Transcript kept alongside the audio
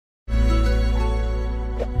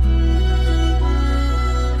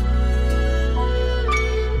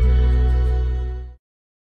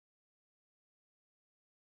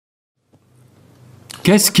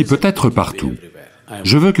Qu'est-ce qui peut être partout?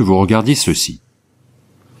 Je veux que vous regardiez ceci.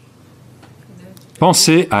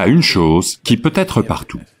 Pensez à une chose qui peut être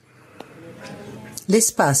partout.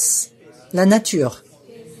 L'espace, la nature.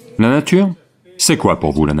 La nature? C'est quoi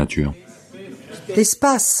pour vous la nature?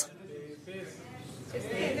 L'espace,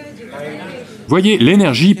 Voyez,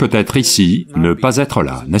 l'énergie peut être ici, ne pas être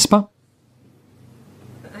là, n'est-ce pas?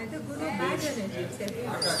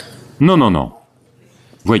 Non, non, non.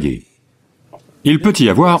 Voyez, il peut y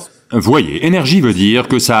avoir... Voyez, énergie veut dire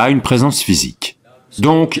que ça a une présence physique.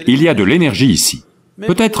 Donc, il y a de l'énergie ici.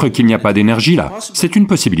 Peut-être qu'il n'y a pas d'énergie là, c'est une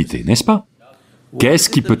possibilité, n'est-ce pas? Qu'est-ce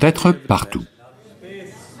qui peut être partout?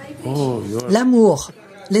 l'amour,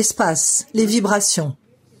 l'espace, les vibrations.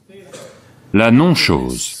 La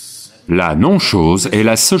non-chose. La non-chose est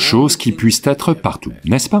la seule chose qui puisse être partout,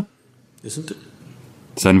 n'est-ce pas?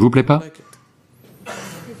 Ça ne vous plaît pas?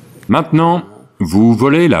 Maintenant, vous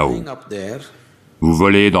volez là-haut. Vous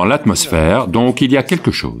volez dans l'atmosphère, donc il y a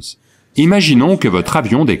quelque chose. Imaginons que votre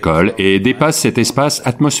avion décolle et dépasse cet espace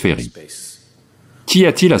atmosphérique. Qu'y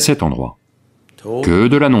a-t-il à cet endroit? Que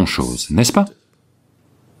de la non-chose, n'est-ce pas?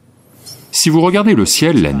 Si vous regardez le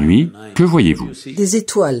ciel la nuit, que voyez-vous? Des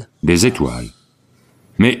étoiles. Des étoiles.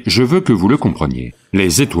 Mais je veux que vous le compreniez.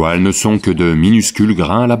 Les étoiles ne sont que de minuscules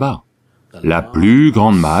grains là-bas. La plus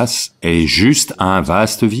grande masse est juste un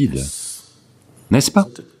vaste vide. N'est-ce pas?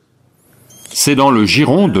 C'est dans le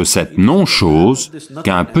giron de cette non-chose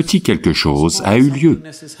qu'un petit quelque chose a eu lieu.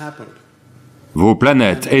 Vos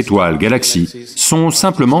planètes, étoiles, galaxies sont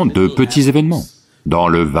simplement de petits événements dans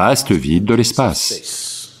le vaste vide de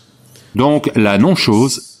l'espace. Donc la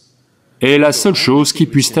non-chose est la seule chose qui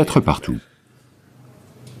puisse être partout.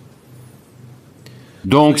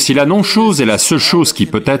 Donc si la non-chose est la seule chose qui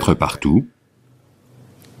peut être partout,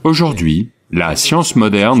 aujourd'hui, la science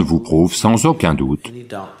moderne vous prouve sans aucun doute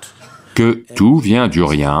que tout vient du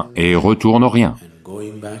rien et retourne au rien.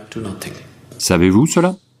 Savez-vous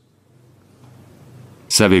cela?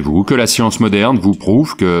 Savez-vous que la science moderne vous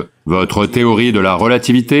prouve que votre théorie de la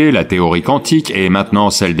relativité, la théorie quantique et maintenant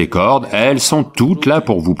celle des cordes, elles sont toutes là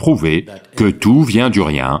pour vous prouver que tout vient du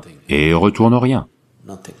rien et retourne au rien.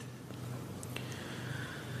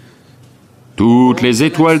 Toutes les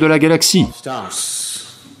étoiles de la galaxie,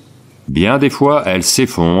 bien des fois elles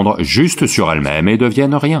s'effondrent juste sur elles-mêmes et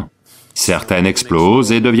deviennent rien. Certaines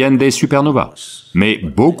explosent et deviennent des supernovas, mais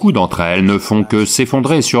beaucoup d'entre elles ne font que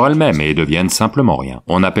s'effondrer sur elles-mêmes et deviennent simplement rien.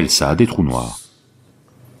 On appelle ça des trous noirs.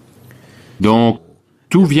 Donc,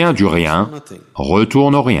 tout vient du rien,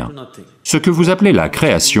 retourne au rien. Ce que vous appelez la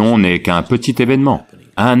création n'est qu'un petit événement,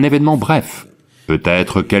 un événement bref,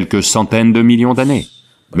 peut-être quelques centaines de millions d'années,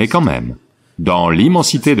 mais quand même, dans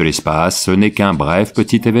l'immensité de l'espace, ce n'est qu'un bref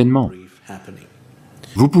petit événement.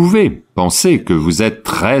 Vous pouvez penser que vous êtes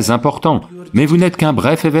très important, mais vous n'êtes qu'un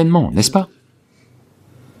bref événement, n'est-ce pas?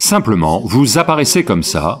 Simplement, vous apparaissez comme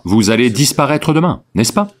ça, vous allez disparaître demain,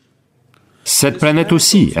 n'est-ce pas? Cette planète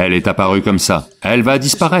aussi, elle est apparue comme ça, elle va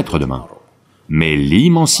disparaître demain. Mais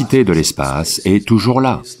l'immensité de l'espace est toujours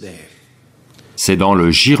là. C'est dans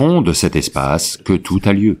le giron de cet espace que tout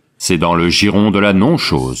a lieu. C'est dans le giron de la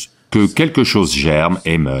non-chose que quelque chose germe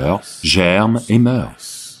et meurt, germe et meurt.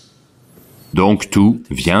 Donc tout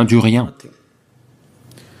vient du rien.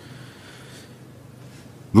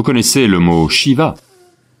 Vous connaissez le mot Shiva.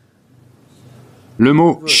 Le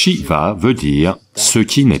mot Shiva veut dire « ce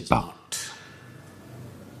qui n'est pas ».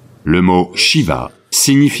 Le mot Shiva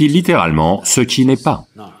signifie littéralement « ce qui n'est pas ».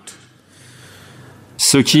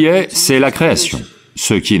 Ce qui est, c'est la création.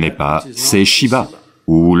 Ce qui n'est pas, c'est Shiva,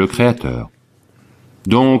 ou le Créateur.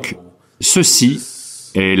 Donc, ceci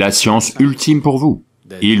est la science ultime pour vous.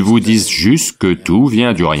 Ils vous disent juste que tout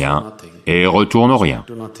vient du rien et retourne au rien.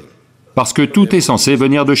 Parce que tout est censé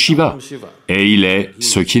venir de Shiva, et il est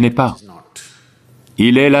ce qui n'est pas.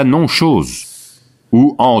 Il est la non-chose,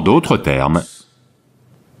 ou en d'autres termes,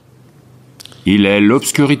 il est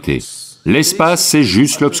l'obscurité. L'espace, c'est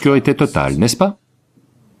juste l'obscurité totale, n'est-ce pas?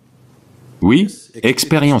 Oui,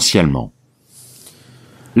 expérientiellement.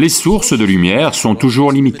 Les sources de lumière sont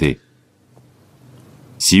toujours limitées.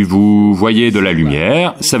 Si vous voyez de la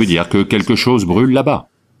lumière, ça veut dire que quelque chose brûle là-bas.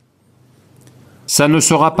 Ça ne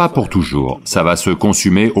sera pas pour toujours, ça va se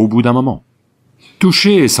consumer au bout d'un moment.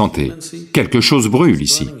 Touchez et sentez, quelque chose brûle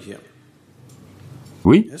ici.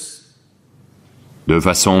 Oui? De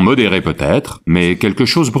façon modérée peut-être, mais quelque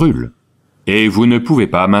chose brûle. Et vous ne pouvez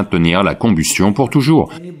pas maintenir la combustion pour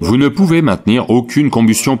toujours. Vous ne pouvez maintenir aucune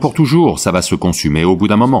combustion pour toujours, ça va se consumer au bout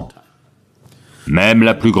d'un moment. Même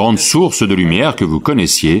la plus grande source de lumière que vous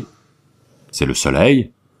connaissiez, c'est le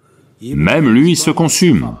soleil, même lui se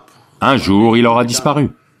consume. Un jour, il aura disparu.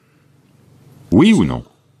 Oui ou non?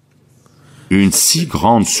 Une si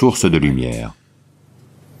grande source de lumière.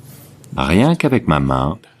 Rien qu'avec ma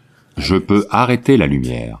main, je peux arrêter la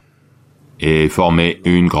lumière et former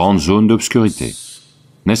une grande zone d'obscurité,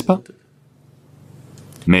 n'est-ce pas?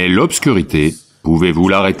 Mais l'obscurité, pouvez-vous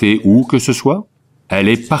l'arrêter où que ce soit? Elle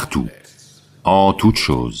est partout, en toutes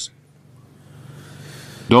choses.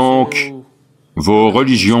 Donc, vos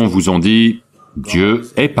religions vous ont dit, Dieu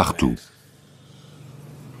est partout.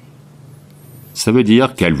 Ça veut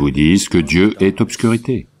dire qu'elles vous disent que Dieu est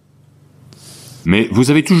obscurité. Mais vous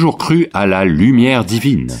avez toujours cru à la lumière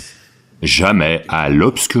divine, jamais à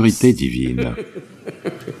l'obscurité divine.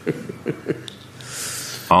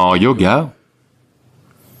 En yoga,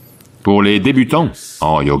 pour les débutants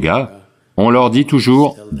en yoga, on leur dit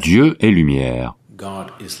toujours « Dieu est lumière ».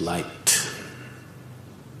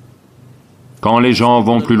 Quand les gens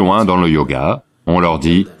vont plus loin dans le yoga, on leur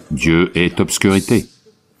dit « Dieu est obscurité ».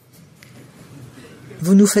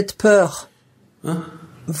 Vous nous faites peur.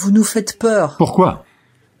 Vous nous faites peur. Pourquoi?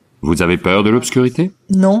 Vous avez peur de l'obscurité?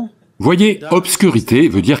 Non. Voyez, obscurité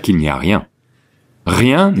veut dire qu'il n'y a rien.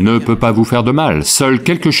 Rien ne peut pas vous faire de mal, seul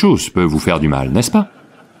quelque chose peut vous faire du mal, n'est-ce pas?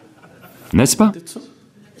 N'est-ce pas?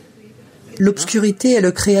 L'obscurité est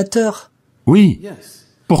le créateur. Oui.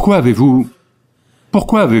 Pourquoi avez-vous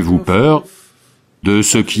peur de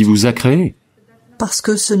ce qui vous a créé? Parce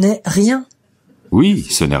que ce n'est rien. Oui,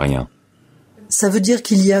 ce n'est rien. Ça veut dire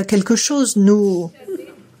qu'il y a quelque chose, nous...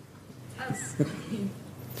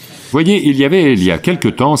 Voyez, il y a quelque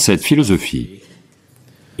temps cette philosophie.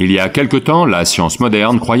 Il y a quelque temps, la science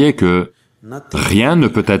moderne croyait que rien ne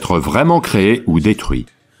peut être vraiment créé ou détruit.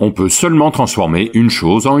 On peut seulement transformer une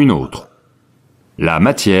chose en une autre. La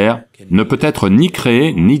matière ne peut être ni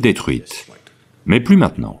créée ni détruite. Mais plus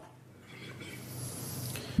maintenant.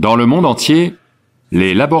 Dans le monde entier,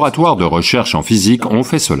 les laboratoires de recherche en physique ont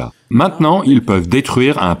fait cela. Maintenant, ils peuvent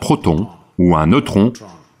détruire un proton ou un neutron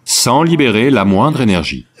sans libérer la moindre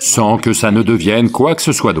énergie, sans que ça ne devienne quoi que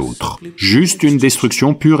ce soit d'autre. Juste une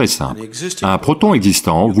destruction pure et simple. Un proton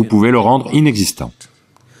existant, vous pouvez le rendre inexistant.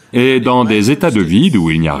 Et dans des états de vide où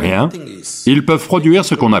il n'y a rien, ils peuvent produire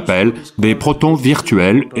ce qu'on appelle des protons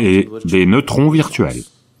virtuels et des neutrons virtuels.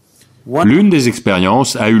 L'une des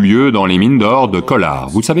expériences a eu lieu dans les mines d'or de Quelle,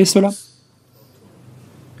 vous savez cela?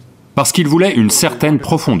 Parce qu'ils voulaient une certaine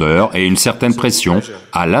profondeur et une certaine pression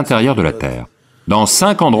à l'intérieur de la Terre. Dans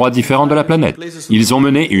 5 endroits différents de la planète, ils ont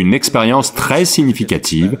mené une expérience très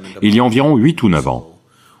significative il y a environ 8 ou 9 ans.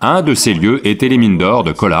 Un de ces lieux était les mines d'or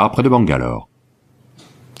de Quelle près de Bangalore.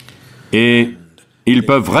 Et ils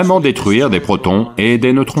peuvent vraiment détruire des protons et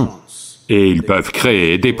des neutrons. Et ils peuvent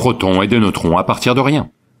créer des protons et des neutrons à partir de rien.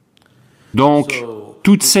 Donc,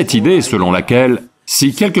 toute cette idée selon laquelle,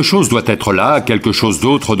 si quelque chose doit être là, quelque chose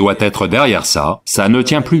d'autre doit être derrière ça, ça ne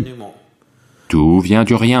tient plus. Tout vient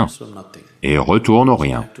du rien et retourne au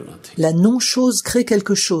rien. La non-chose crée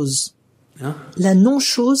quelque chose. La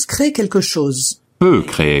non-chose crée quelque chose. Peut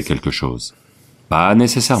créer quelque chose, pas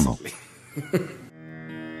nécessairement.